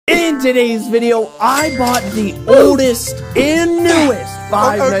today's video, I bought the oldest and newest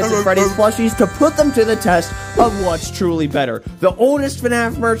Five Nights at Freddy's plushies to put them to the test of what's truly better, the oldest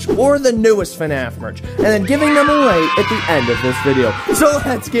FNAF merch or the newest FNAF merch, and then giving them away at the end of this video. So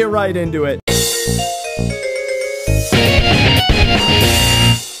let's get right into it.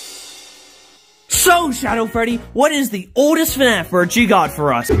 So, Shadow Freddy, what is the oldest FNAF merch you got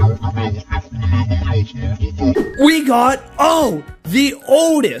for us? We got, the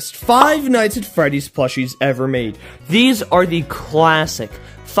oldest Five Nights at Freddy's plushies ever made. These are the classic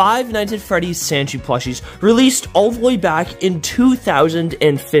Five Nights at Freddy's Sanshee plushies, released all the way back in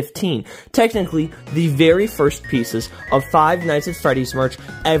 2015. Technically, the very first pieces of Five Nights at Freddy's merch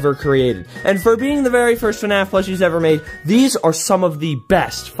ever created. And for being the very first FNAF plushies ever made, these are some of the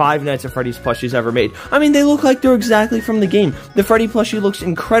best Five Nights at Freddy's plushies ever made. I mean, they look like they're exactly from the game. The Freddy plushie looks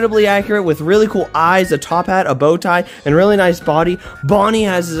incredibly accurate with really cool eyes, a top hat, a bow tie, and really nice body. Bonnie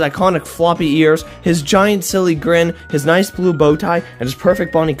has his iconic floppy ears, his giant silly grin, his nice blue bow tie, and his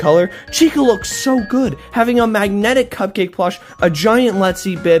perfect Bonnie color. Chica looks so good, having a magnetic cupcake plush, a giant Let's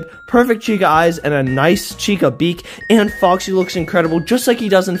Eat bib, perfect Chica eyes, and a nice Chica beak. And Foxy looks incredible, just like he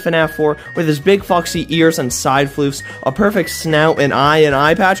does in FNAF 4, with his big Foxy ears and side floofs, a perfect snout and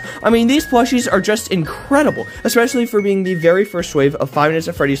eye patch. I mean, these plushies are just incredible, especially for being the very first wave of Five Nights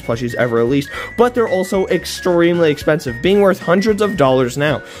at Freddy's plushies ever released, but they're also extremely expensive, being worth hundreds of dollars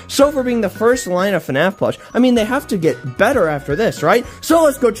now. So for being the first line of FNAF plush, I mean, they have to get better after this, right? So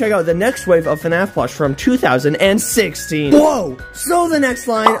let's go check out the next wave of FNAF plush from 2016. Whoa! So the next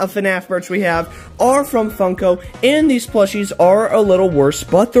line of FNAF merch we have are from Funko, and these plushies are a little worse,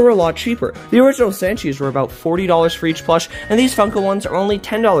 but they're a lot cheaper. The original Sanshees were about $40 for each plush, and these Funko ones are only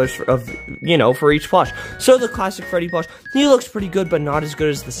 $10 for each plush. So the classic Freddy plush, he looks pretty good, but not as good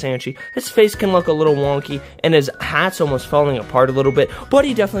as the Sanshee. His face can look a little wonky, and his hat's almost falling apart a little bit, but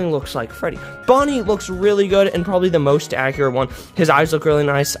he definitely looks like Freddy. Bonnie looks really good, and probably the most accurate one. His eyes look really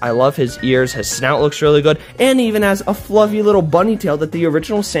nice. I love his ears. His snout looks really good, and he even has a fluffy little bunny tail that the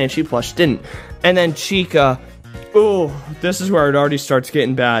original Sanshee plush didn't. And then Chica, oh, this is where it already starts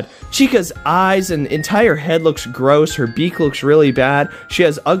getting bad. Chica's eyes and entire head looks gross. Her beak looks really bad. She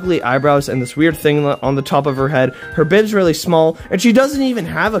has ugly eyebrows and this weird thing on the top of her head. Her bib's really small, and she doesn't even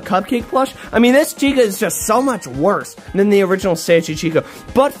have a cupcake plush. I mean, this Chica is just so much worse than the original Sanshee Chica.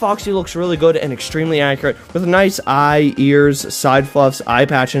 But Foxy looks really good and extremely accurate, with a nice eye, ears, side fluffs, eye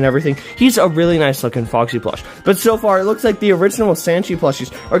patch, and everything. He's a really nice looking Foxy plush. But so far, it looks like the original Sanshee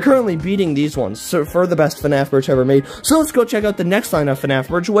plushies are currently beating these ones for the best FNAF merch ever made. So let's go check out the next line of FNAF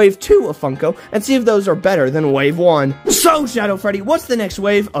merch, Wave 2 of Funko, and see if those are better than Wave 1. So, Shadow Freddy, what's the next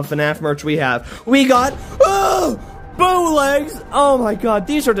wave of FNAF merch we have? We got, bootlegs! Oh my god,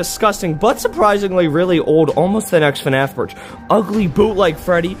 these are disgusting, but surprisingly really old, almost the next FNAF merch. Ugly bootleg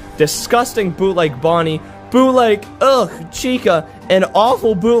Freddy, disgusting bootleg Bonnie, bootleg, Chica, and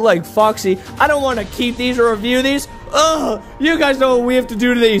awful bootleg Foxy. I don't want to keep these or review these. You guys know what we have to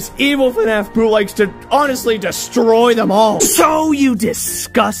do to these evil FNAF bootlegs to honestly destroy them all. So, you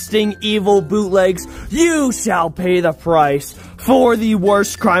disgusting evil bootlegs, you shall pay the price for the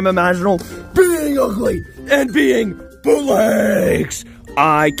worst crime imaginable, being ugly and being bootlegs.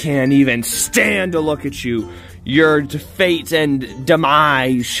 I can't even stand to look at you. Your fate and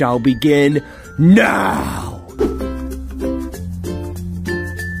demise shall begin now.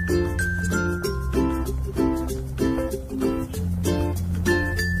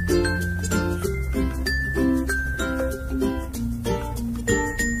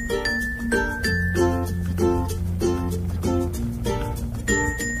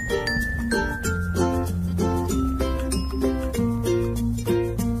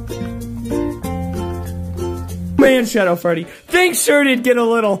 Man, Shadow Freddy, things sure did get a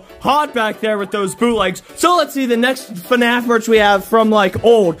little hot back there with those bootlegs. So let's see the next FNAF merch we have from, like,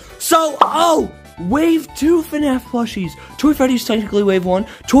 old. So, Wave 2 FNAF plushies. Toy Freddy's technically Wave 1,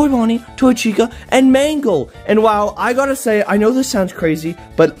 Toy Bonnie, Toy Chica, and Mangle. And wow, I gotta say, I know this sounds crazy,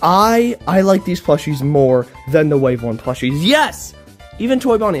 but I like these plushies more than the Wave 1 plushies. Yes! Even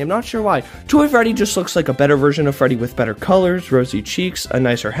Toy Bonnie, I'm not sure why. Toy Freddy just looks like a better version of Freddy with better colors, rosy cheeks, a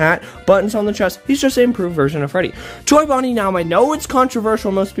nicer hat, buttons on the chest. He's just an improved version of Freddy. Toy Bonnie, now I know it's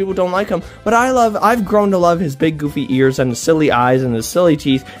controversial, most people don't like him, but I've grown to love his big goofy ears and his silly eyes and his silly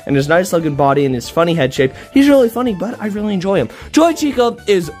teeth and his nice looking body and his funny head shape. He's really funny, but I really enjoy him. Toy Chica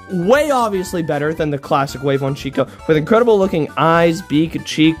is way obviously better than the classic Wave 1 Chica, with incredible looking eyes, beak,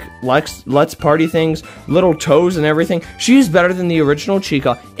 cheek, let's party things, little toes and everything. She's better than the original traditional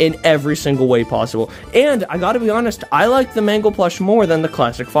Chica in every single way possible. And I gotta be honest, I like the Mangle plush more than the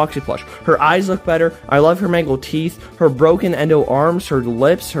classic Foxy plush. Her eyes look better. I love her Mangle teeth, her broken endo arms, her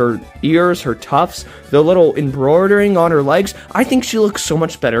lips, her ears, her tufts, the little embroidering on her legs. I think she looks so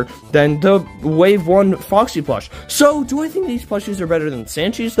much better than the Wave 1 Foxy plush. So, do I think these plushies are better than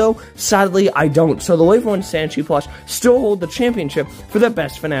Sanshee's though? Sadly, I don't. So the Wave 1 Sanshee plush still hold the championship for the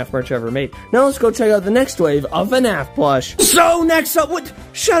best FNAF merch ever made. Now let's go check out the next wave of FNAF plush. So next up, what?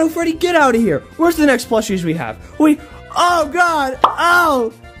 Shadow Freddy, get out of here. Where's the next plushies we have? Oh god,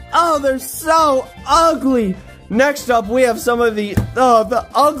 oh, they're so ugly. Next up, we have some of the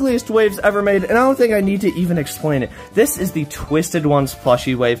ugliest waves ever made, and I don't think I need to even explain it. This is the Twisted Ones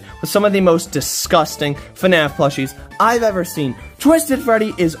plushie wave with some of the most disgusting FNAF plushies I've ever seen. Twisted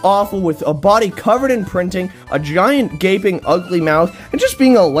Freddy is awful with a body covered in printing, a giant gaping ugly mouth, and just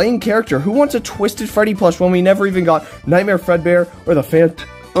being a lame character. Who wants a Twisted Freddy plush when we never even got Nightmare Fredbear or the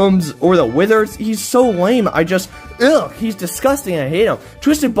Phantoms or the Withers? He's so lame. He's disgusting. I hate him.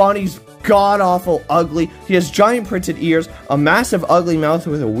 Twisted Bonnie's god-awful ugly. He has giant printed ears, a massive ugly mouth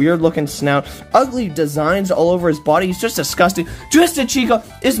with a weird-looking snout, ugly designs all over his body. He's just disgusting. Twisted Chica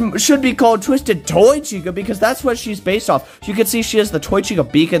should be called Twisted Toy Chica because that's what she's based off. You can see she has the Toy Chica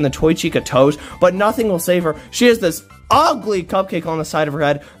beak and the Toy Chica toes, but nothing will save her. She has this ugly cupcake on the side of her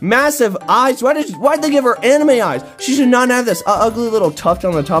head, massive eyes. Why'd they give her anime eyes? She should not have this ugly little tuft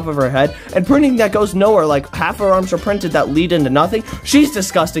on the top of her head, and printing that goes nowhere, like half her arms are printed that lead into nothing. She's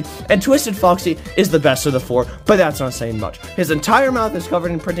disgusting, and Twisted Foxy is the best of the four, but that's not saying much. His entire mouth is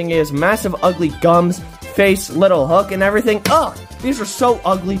covered in printing. He has massive ugly gums, face, little hook, and everything. These are so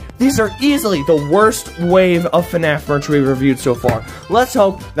ugly. These are easily the worst wave of FNAF merch we've reviewed so far. Let's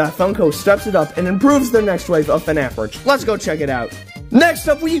hope that Funko steps it up and improves their next wave of FNAF merch. Let's go check it out. Next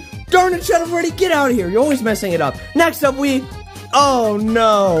up, darn it, Shadow Freddy, get out of here. You're always messing it up. Next up, oh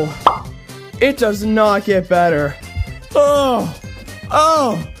no. It does not get better. The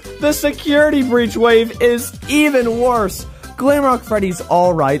security breach wave is even worse. Glamrock Freddy's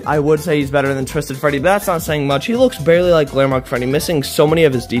alright. I would say he's better than Twisted Freddy, but that's not saying much. He looks barely like Glamrock Freddy, missing so many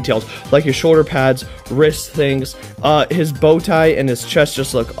of his details, like his shoulder pads, wrist things, his bow tie and his chest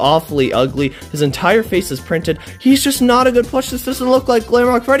just look awfully ugly. His entire face is printed. He's just not a good plush. This doesn't look like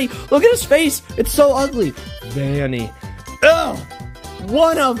Glamrock Freddy. Look at his face. It's so ugly. Vanny.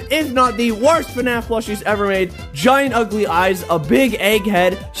 One of, if not the worst FNAF plushies ever made. Giant ugly eyes, a big egg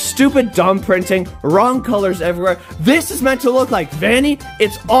head, stupid dumb printing, wrong colors everywhere. This is meant to look like Vanny.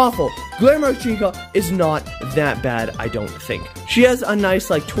 It's awful. Glamrock Chica is not that bad, I don't think. She has a nice,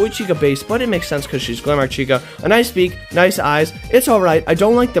 Toy Chica base, but it makes sense because she's Glamrock Chica. A nice beak, nice eyes. It's alright. I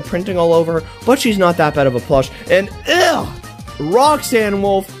don't like the printing all over her, but she's not that bad of a plush. And, Roxanne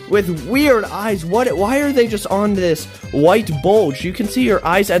Wolf with weird eyes. Why are they just on this white bulge? You can see your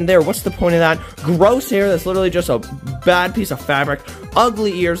eyes and there. What's the point of that? Gross hair that's literally just a bad piece of fabric.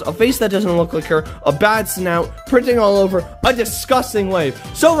 Ugly ears, a face that doesn't look like her, a bad snout, printing all over, a disgusting wave.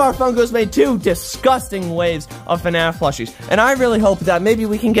 So far, Funko's made 2 disgusting waves of FNAF plushies, and I really hope that maybe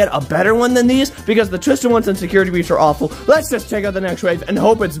we can get a better one than these, because the Twisted Ones and Security Breach are awful. Let's just check out the next wave and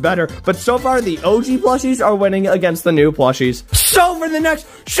hope it's better, but so far, the OG plushies are winning against the new plushies. So for the next,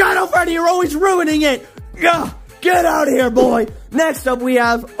 Shadow Freddy, you're always ruining it! Gah! Get out of here, boy! Next up, we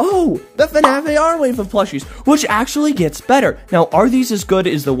have, the FNAF AR wave of plushies, which actually gets better. Now, are these as good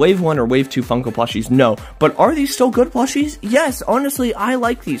as the Wave 1 or Wave 2 Funko plushies? No. But are these still good plushies? Yes, honestly, I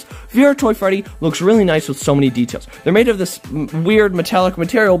like these. VR Toy Freddy looks really nice with so many details. They're made of this weird metallic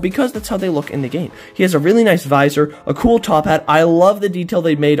material because that's how they look in the game. He has a really nice visor, a cool top hat. I love the detail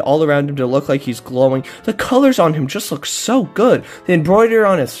they made all around him to look like he's glowing. The colors on him just look so good. The embroidery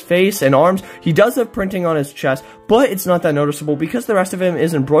on his face and arms, he does have printing on his chest, but it's not that noticeable because the rest of him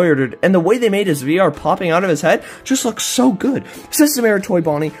is embroidered, and the way they made his VR popping out of his head just looks so good. System Error Toy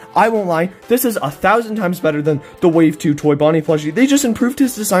Bonnie, I won't lie, this is 1,000 times better than the Wave 2 Toy Bonnie plushie. They just improved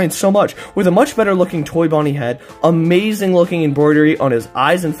his design so much, with a much better looking Toy Bonnie head, amazing looking embroidery on his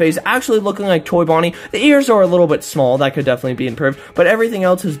eyes and face, actually looking like Toy Bonnie. The ears are a little bit small, that could definitely be improved, but everything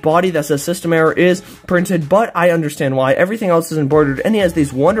else, his body that says System Error is printed, but I understand why. Everything else is embroidered, and he has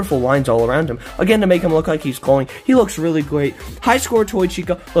these wonderful lines all around him, again to make him look like he's glowing. He looks really great. High Score Toy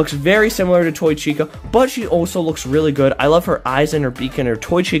Chica looks very similar to Toy Chica, but she also looks really good. I love her eyes and her beak and her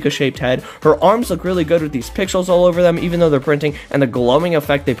Toy Chica shaped head. Her arms look really good with these pixels all over them, even though they're printing, and the glowing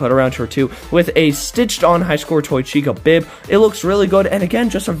effect they put around her too, with a stitched on High Score Toy Chica bib. It looks really good, and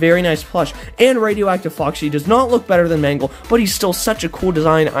again, just a very nice plush. And Radioactive Foxy does not look better than Mangle, but he's still such a cool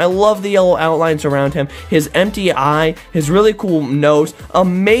design. I love the yellow outlines around him, his empty eye, his really cool nose,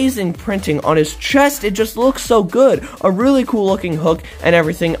 amazing printing on his chest. It just looks so good. A really cool cool looking hook and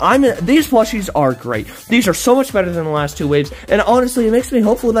everything. These plushies are great. These are so much better than the last two waves, and honestly, it makes me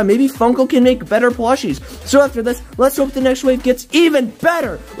hopeful that maybe Funko can make better plushies. So after this, let's hope the next wave gets even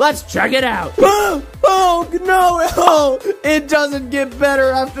better. Let's check it out. Oh no, oh, it doesn't get better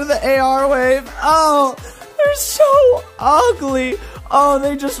after the AR wave. Oh, they're so ugly. Oh,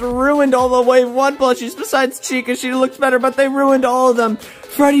 they just ruined all the wave 1 plushies. Besides Chica, she looks better, but they ruined all of them.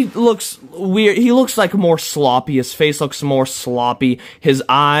 Freddy looks weird. He looks like more sloppy. His face looks more sloppy. His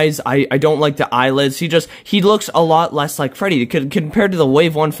eyes, I don't like the eyelids. He looks a lot less like Freddy. Compared to the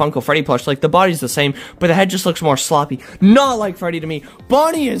Wave 1 Funko Freddy plush, like the body's the same, but the head just looks more sloppy. Not like Freddy to me.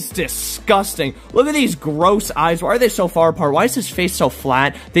 Bonnie is disgusting. Look at these gross eyes. Why are they so far apart? Why is his face so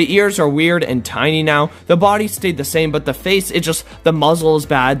flat? The ears are weird and tiny now. The body stayed the same, but the face, the muzzle is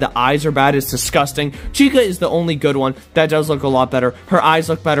bad. The eyes are bad. It's disgusting. Chica is the only good one. That does look a lot better. Her eyes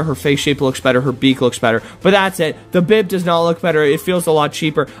look better, her face shape looks better, her beak looks better, but that's it. The bib does not look better. It feels a lot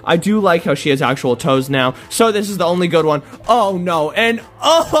cheaper. I do like how she has actual toes now, so this is the only good one. Oh no, and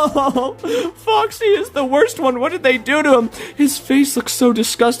oh, Foxy is the worst one. What did they do to him? His face looks so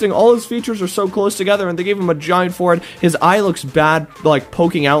disgusting. All his features are so close together, and they gave him a giant forehead. His eye looks bad, like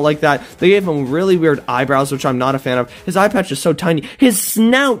poking out like that. They gave him really weird eyebrows, which I'm not a fan of. His eye patch is so tiny. His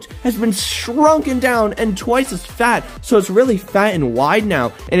snout has been shrunken down and twice as fat, so it's really fat and wide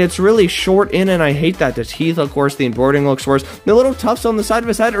now, and it's really short in, and I hate that. The teeth look worse, the embroidering looks worse. The little tufts on the side of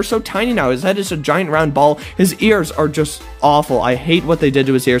his head are so tiny now. His head is a giant round ball. His ears are just awful. I hate what they did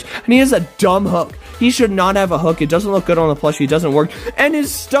to his ears, and he has a dumb hook. He should not have a hook. It doesn't look good on the plushie. It doesn't work, and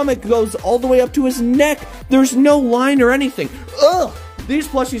his stomach goes all the way up to his neck. There's no line or anything. Ugh! These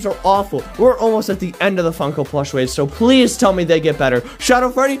plushies are awful. We're almost at the end of the Funko plush wave, so please tell me they get better. Shadow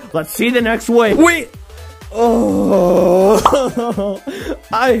Freddy, let's see the next wave. Wait! Oh,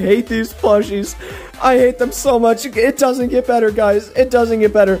 I hate these plushies. I hate them so much. It doesn't get better, guys. It doesn't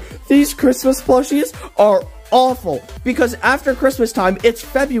get better. These Christmas plushies are awful, because after Christmas time, it's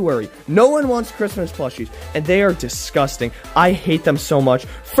February. No one wants Christmas plushies, and they are disgusting. I hate them so much.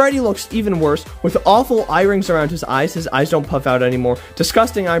 Freddy looks even worse, with awful eye rings around his eyes. His eyes don't puff out anymore.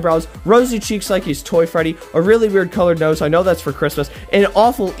 Disgusting eyebrows, rosy cheeks like he's Toy Freddy, a really weird colored nose, I know that's for Christmas, and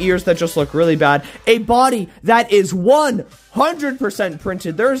awful ears that just look really bad. A body that is 100%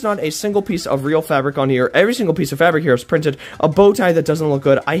 printed. There is not a single piece of real fabric on here. Every single piece of fabric here is printed. A bow tie that doesn't look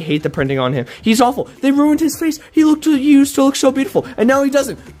good. I hate the printing on him. He's awful. They ruined his face. He used to look so beautiful, and now he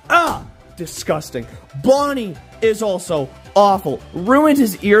doesn't. Ah! Disgusting. Bonnie is also awful. Ruined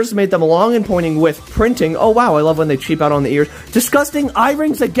his ears, made them long and pointing with printing. Oh wow, I love when they cheap out on the ears. Disgusting eye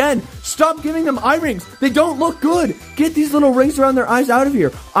rings again. Stop giving them eye rings. They don't look good. Get these little rings around their eyes out of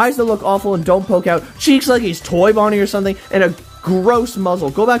here. Eyes that look awful and don't poke out. Cheeks like he's Toy Bonnie or something, and a gross muzzle.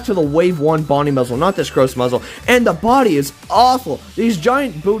 Go back to the Wave 1 Bonnie muzzle, not this gross muzzle. And the body is awful. These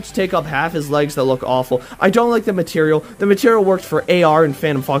giant boots take up half his legs that look awful. I don't like the material. The material worked for AR and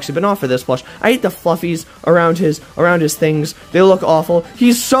Phantom Foxy, but not for this plush. I hate the fluffies around his things. They look awful.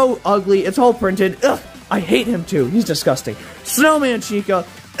 He's so ugly. It's all printed. Ugh. I hate him too. He's disgusting. Snowman Chica.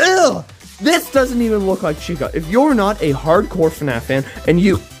 Ugh. This doesn't even look like Chica. If you're not a hardcore FNAF fan and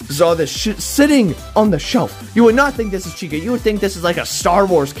you saw this shit sitting on the shelf, you would not think this is Chica. You would think this is like a Star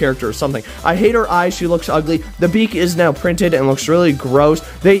Wars character or something. I hate her eyes. She looks ugly. The beak is now printed and looks really gross.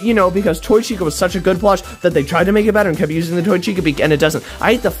 Because Toy Chica was such a good plush that they tried to make it better and kept using the Toy Chica beak, and it doesn't.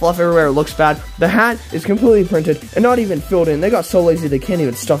 I hate the fluff everywhere. It looks bad. The hat is completely printed and not even filled in. They got so lazy they can't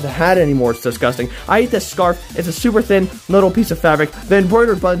even stuff the hat anymore. It's disgusting. I hate this scarf. It's a super thin little piece of fabric. The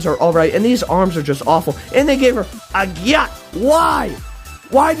embroidered buttons are alright, and these arms are just awful. And they gave her a yacht. Why?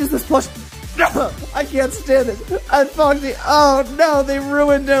 Why does this plush... I can't stand it. And Foxy, oh no, they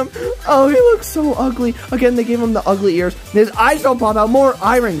ruined him. Oh, he looks so ugly. Again, they gave him the ugly ears. His eyes don't pop out. More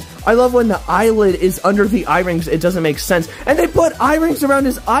eye rings. I love when the eyelid is under the eye rings. It doesn't make sense. And they put eye rings around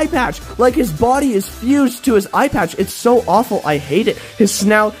his eye patch, like his body is fused to his eye patch. It's so awful. I hate it. His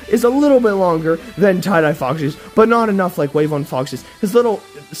snout is a little bit longer than Tie-Dye Foxy's, but not enough like Wave 1 Foxy's. His little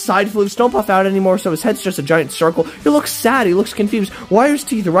side floofs don't puff out anymore, so his head's just a giant circle. He looks sad. He looks confused. Why are his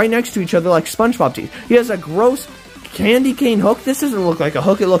teeth right next to each other like SpongeBob teeth? He has a gross candy cane hook. This doesn't look like a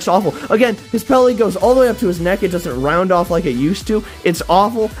hook. It looks awful. Again, his belly goes all the way up to his neck. It doesn't round off like it used to. It's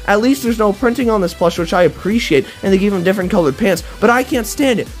awful. At least there's no printing on this plush, which I appreciate, and they gave him different colored pants, but I can't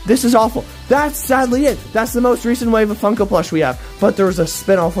stand it. This is awful. That's sadly it. That's the most recent wave of Funko plush we have, but there's a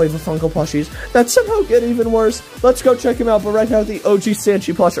spin-off wave of Funko plushies that somehow get even worse. Let's go check him out, but right now the OG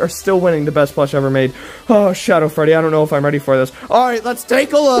Sanshee plush are still winning the best plush ever made. Oh, Shadow Freddy, I don't know if I'm ready for this. Alright, let's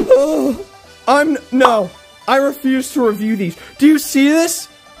take a look. No. I refuse to review these. Do you see this?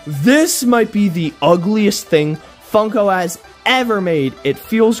 This might be the ugliest thing Funko has ever made. It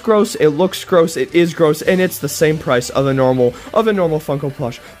feels gross, it looks gross, it is gross, and it's the same price of a normal Funko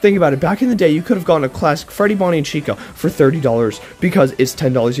plush. Think about it. Back in the day, you could have gotten a classic Freddy, Bonnie, and Chica for $30 because it's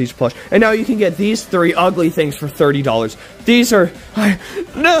 $10 each plush. And now you can get these three ugly things for $30. These are I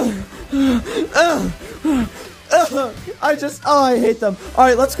hate them.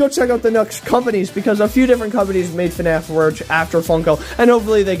 Alright, let's go check out the next companies, because a few different companies made FNAF merch after Funko, and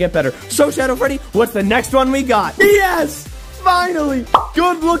hopefully they get better. So, Shadow Freddy, what's the next one we got? Yes! Finally!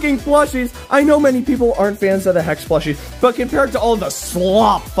 Good-looking plushies. I know many people aren't fans of the Hex plushies, but compared to all the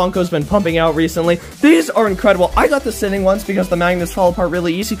slop Funko's been pumping out recently, these are incredible. I got the sitting ones because the magnets fall apart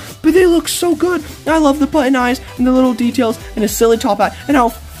really easy, but they look so good. I love the button eyes and the little details and his silly top hat and how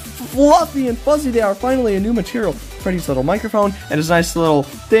fluffy and fuzzy they are. Finally, a new material. Freddy's little microphone and his nice little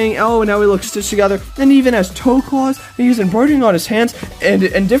thing. Oh, and now he looks stitched together, and he even has toe claws, and he's embroidering on his hands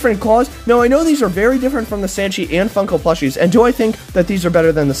and different claws. Now, I know these are very different from the Sanshee and Funko plushies, and do I think that these are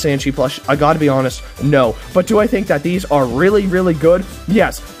better than the Sanshee plush? I gotta be honest, no. But do I think that these are really, really good?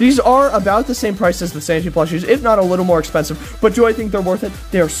 Yes. These are about the same price as the Sanshee plushies, if not a little more expensive, but do I think they're worth it?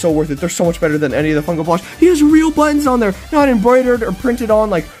 They are so worth it. They're so much better than any of the Funko plush. He has real buttons on there, not embroidered or printed on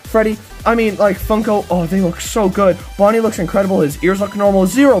like Freddy. I mean, like Funko. Oh, they look so good. Bonnie looks incredible. His ears look normal.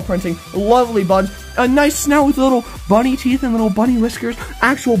 Zero printing. Lovely buns. A nice snout with little bunny teeth and little bunny whiskers.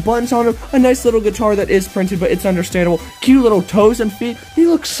 Actual buns on him. A nice little guitar that is printed, but it's understandable. Cute little toes and feet. He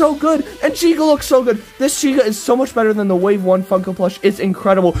looks so good. And Chica looks so good. This Chica is so much better than the Wave 1 Funko plush. It's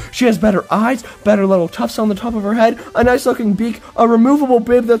incredible. She has better eyes, better little tufts on the top of her head, a nice looking beak, a removable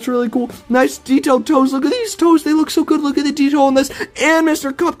bib that's really cool. Nice detailed toes. Look at these toes. They look so good. Look at the detail on this. And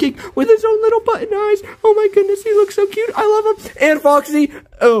Mr. Cupcake with his own little button eyes. Oh my goodness, he looks so cute. I love him. And Foxy.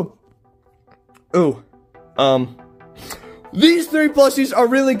 These three plushies are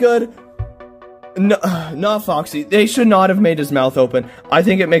really good. No, not Foxy. They should not have made his mouth open. I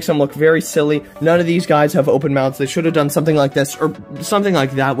think it makes him look very silly. None of these guys have open mouths. They should have done something like this, or something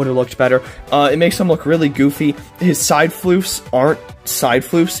like that would have looked better. It makes him look really goofy. His side floofs aren't side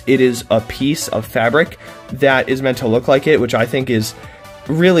floofs. It is a piece of fabric that is meant to look like it, which I think is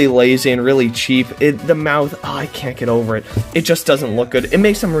really lazy and really cheap. The mouth, I can't get over it. It just doesn't look good. It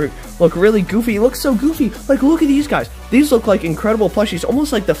makes him look really goofy. He looks so goofy. Like, look at these guys. These look like incredible plushies,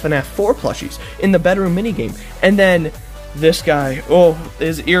 almost like the FNAF 4 plushies in the bedroom minigame. And then this guy, oh,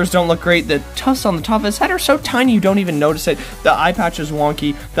 his ears don't look great. The tufts on the top of his head are so tiny you don't even notice it. The eye patch is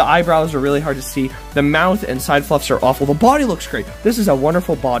wonky. The eyebrows are really hard to see. The mouth and side fluffs are awful. The body looks great. This is a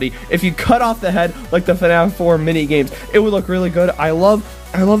wonderful body. If you cut off the head like the FNAF 4 mini games, it would look really good. I love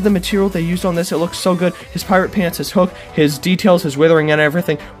the material they used on this. It looks so good. His pirate pants, his hook, his details, his withering and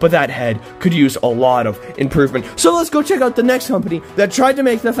everything. But that head could use a lot of improvement. So let's go check out the next company that tried to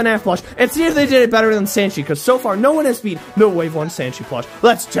make the FNAF plush and see if they did it better than Sanshee, because so far no one has beat the Wave 1 Sanshee plush.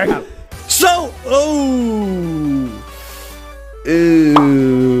 Let's check out. So,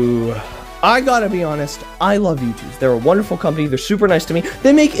 I gotta be honest, I love U2s. They're a wonderful company. They're super nice to me.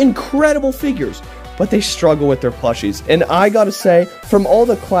 They make incredible figures, but they struggle with their plushies. And I gotta say, from all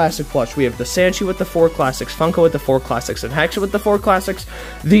the classic plush, we have the Sanshee with the 4 classics, Funko with the 4 classics, and Hex with the 4 classics.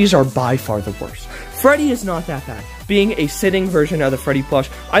 These are by far the worst. Freddy is not that bad, being a sitting version of the Freddy plush.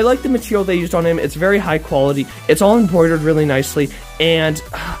 I like the material they used on him. It's very high quality. It's all embroidered really nicely, and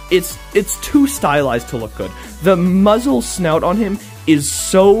it's too stylized to look good. The muzzle snout on him is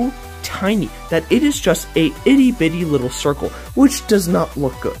so tiny that it is just a itty bitty little circle, which does not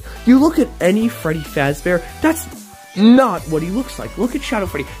look good. You look at any Freddy Fazbear, that's not what he looks like. Look at Shadow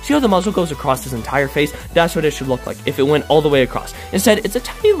Freddy. See how the muzzle goes across his entire face? That's what it should look like if it went all the way across. Instead, it's a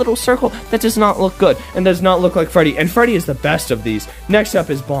tiny little circle that does not look good and does not look like Freddy, and Freddy is the best of these. Next up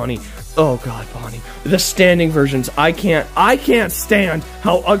is Bonnie. Oh god, Bonnie. The standing versions, I can't stand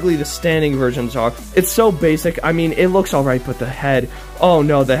how ugly the standing versions are. It's so basic. I mean, it looks alright, but the head, oh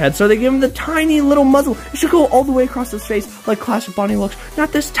no, the head. So they give him the tiny little muzzle. It should go all the way across his face like classic Bonnie looks,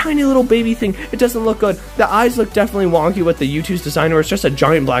 not this tiny little baby thing. It doesn't look good. The eyes look definitely wonky with the U2's design, where it's just a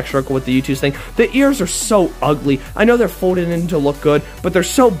giant black circle with the U2's thing. The ears are so ugly. I know they're folded in to look good, but they're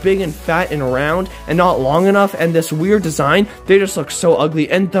so big and fat and round and not long enough, and this weird design, they just look so ugly.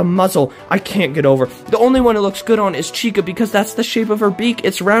 And the muzzle, I can't get over. The only one it looks good on is Chica, because that's the shape of her beak.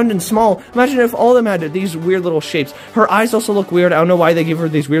 It's round and small. Imagine if all of them had these weird little shapes. Her eyes also look weird. I don't know why they give her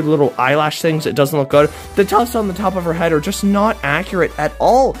these weird little eyelash things. It doesn't look good. The tufts on the top of her head are just not accurate at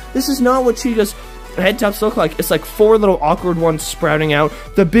all. This is not what Chica's head tufts look like. It's like 4 little awkward ones sprouting out.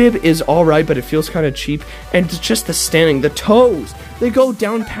 The bib is alright, but it feels kind of cheap. And it's just the standing. The toes, they go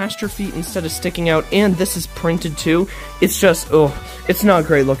down past your feet instead of sticking out. And this is printed too. It's just, oh, it's not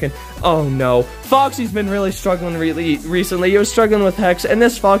great looking. Oh no, Foxy's been really struggling recently. He was struggling with Hex, and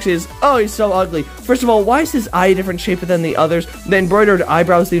this Foxy is, oh, he's so ugly. First of all, why is his eye a different shape than the others? The embroidered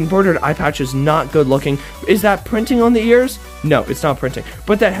eyebrows, the embroidered eye patch is not good looking. Is that printing on the ears? No, it's not printing.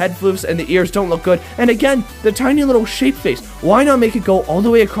 But the head floofs and the ears don't look good. And again, the tiny little shape face. Why not make it go all the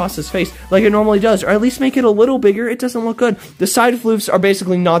way across his face like it normally does? Or at least make it a little bigger. It doesn't look good. The side floofs are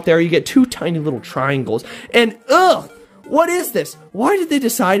basically not there. You get two tiny little triangles. And ugh! What is this? Why did they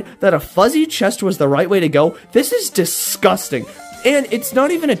decide that a fuzzy chest was the right way to go? This is disgusting. And it's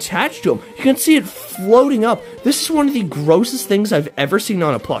not even attached to him. You can see it floating up. This is one of the grossest things I've ever seen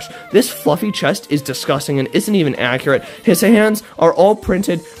on a plush. This fluffy chest is disgusting and isn't even accurate. His hands are all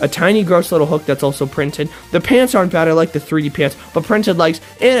printed. A tiny gross little hook that's also printed. The pants aren't bad. I like the 3D pants. But printed legs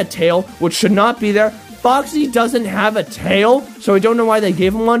and a tail, which should not be there. Foxy doesn't have a tail, so I don't know why they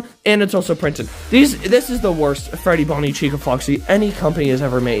gave him one, and it's also printed. This is the worst Freddy, Bonnie, Chica, Foxy any company has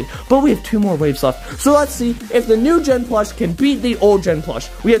ever made. But we have 2 more waves left, so let's see if the new gen plush can beat the old gen plush.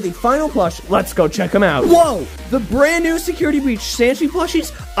 We have the final plush. Let's go check them out. Whoa! The brand new Security Breach Sanshee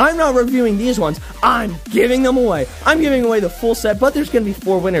plushies? I'm not reviewing these ones. I'm giving them away. I'm giving away the full set, but there's going to be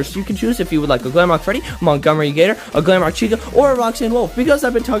 4 winners, so you can choose if you would like a glamrock Freddy, a Montgomery Gator, a glamrock Chica, or a Roxy and Wolf. Because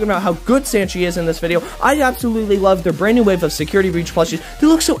I've been talking about how good Sanshee is in this video, I absolutely love their brand new wave of Security Breach plushies. They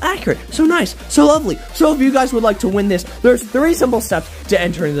look so accurate, so nice, so lovely. So if you guys would like to win this, there's 3 simple steps to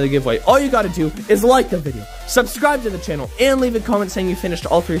enter into the giveaway. All you gotta do is like the video, subscribe to the channel, and leave a comment saying you finished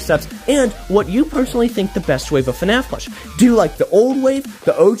all 3 steps and what you personally think the best wave of FNAF plush. Do you like the old wave,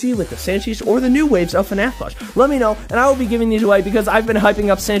 the OG with the Sanshees, or the new waves of FNAF plush? Let me know, and I will be giving these away because I've been hyping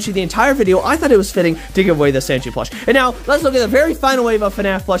up Sanshee the entire video. I thought it was fitting to give away the Sanshee plush. And now, let's look at the very final wave of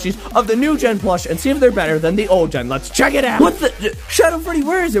FNAF plushies of the new gen plush and see if they're better than the old gen. Let's check it out. What the? Shadow Freddy,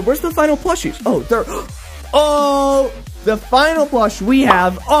 where is it? Where's the final plushies? Oh, they're... Oh! The final plush we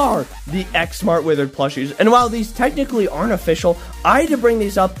have are the X-Smart Withered plushies. And while these technically aren't official, I had to bring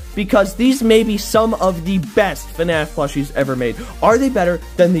these up because these may be some of the best FNAF plushies ever made. Are they better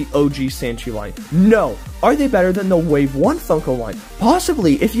than the OG Sanshee line? No. Are they better than the Wave 1 Funko line?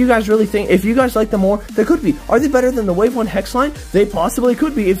 Possibly. If you guys really think, if you guys like them more, they could be. Are they better than the Wave 1 Hex line? They possibly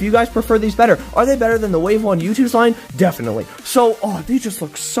could be if you guys prefer these better. Are they better than the Wave 1 YouTube's line? Definitely. So, oh, they just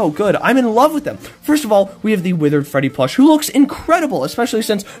look so good. I'm in love with them. First of all, we have the Withered Freddy plush, who looks incredible, especially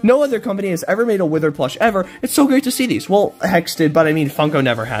since no other company has ever made a Withered plush ever. It's so great to see these. Well, Hex did, but I mean, Funko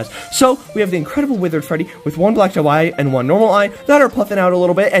never has. So, we have the incredible Withered Freddy with 1 blacked out eye and 1 normal eye that are puffing out a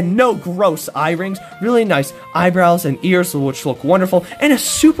little bit, and no gross eye rings. Really nice eyebrows and ears, which look wonderful, and a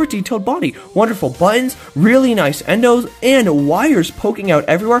super detailed body. Wonderful buttons, really nice endos, and wires poking out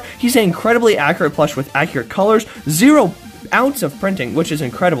everywhere. He's an incredibly accurate plush with accurate colors, 0 ounce of printing, which is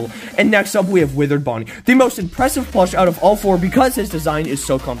incredible. And next up, we have Withered Bonnie, the most impressive plush out of all 4 because his design is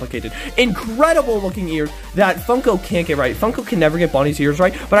so complicated. Incredible looking ears that Funko can't get right. Funko can never get Bonnie's ears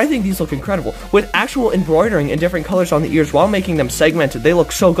right, but I think these look incredible. With actual embroidering in different colors on the ears while making them segmented, they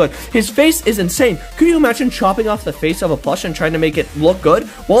look so good. His face is insane. Could you imagine chopping off the face of a plush and trying to make it look good?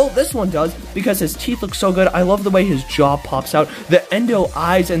 Well, this one does because his teeth look so good. I love the way his jaw pops out. The endo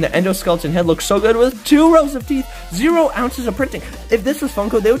eyes and the endoskeleton head look so good with 2 rows of teeth, 0 ounces of printing. If this was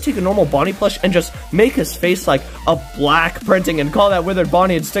Funko, they would take a normal Bonnie plush and just make his face like a black printing and call that Withered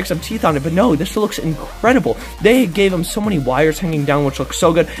Bonnie and stick some teeth on it. But no, this looks incredible. They gave him so many wires hanging down, which looks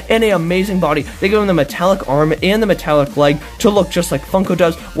so good, and an amazing body. They gave him the metallic arm and the metallic leg to look just like Funko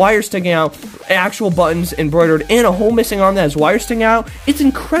does. Wires sticking out, actual buttons embroidered, and a whole missing arm that has wires sticking out. It's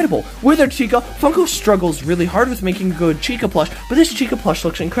incredible. Withered Chica, Funko struggles really hard with making a good Chica plush, but this Chica plush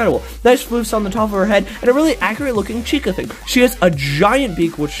looks incredible. Nice floofs on the top of her head, and a really accurate looking Chica thing. She has a giant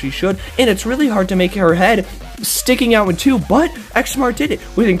beak, which she should, and it's really hard to make her head sticking out in 2, but X-Smart did it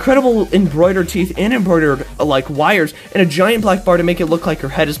with incredible embroidered teeth and embroidered like wires and a giant black bar to make it look like her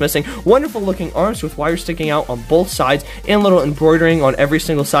head is missing. Wonderful looking arms with wires sticking out on both sides and little embroidering on every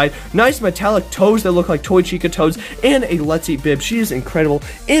single side. Nice metallic toes that look like toy Chica toes and a Let's Eat bib. She is incredible.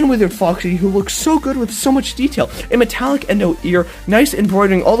 And Withered Foxy, who looks so good with so much detail. A metallic endo ear, nice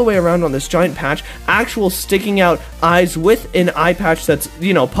embroidering all the way around on this giant patch, actual sticking out eyes with an eye patch that's,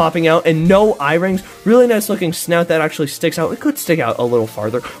 you know, popping out, and no eye rings. Really nice looking snout that actually sticks out. It could stick out a little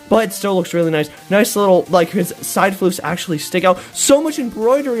farther, but it still looks really nice. Nice little, like, his side floofs actually stick out. So much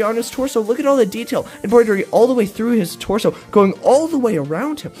embroidery on his torso. Look at all the detail. Embroidery all the way through his torso, going all the way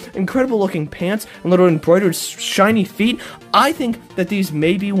around him. Incredible looking pants and little embroidered shiny feet. I think that these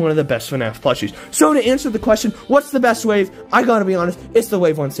may be one of the best FNAF plushies. So to answer the question, what's the best wave? I gotta be honest, it's the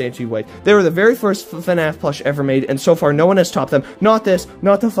Wave 1 Sanshee wave. They were the very first FNAF plush ever made, and so far no one has topped them. Not this,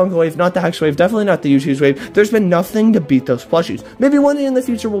 not the Funko wave, not the Hex wave, definitely not the YouTube's wave. They're there's been nothing to beat those plushies. Maybe one day in the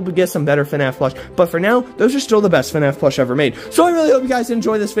future we'll get some better FNAF plush, but for now, those are still the best FNAF plush ever made. So I really hope you guys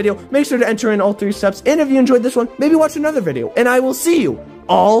enjoy this video. Make sure to enter in all 3 steps, and if you enjoyed this one, maybe watch another video, and I will see you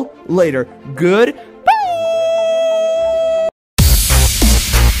all later. Goodbye.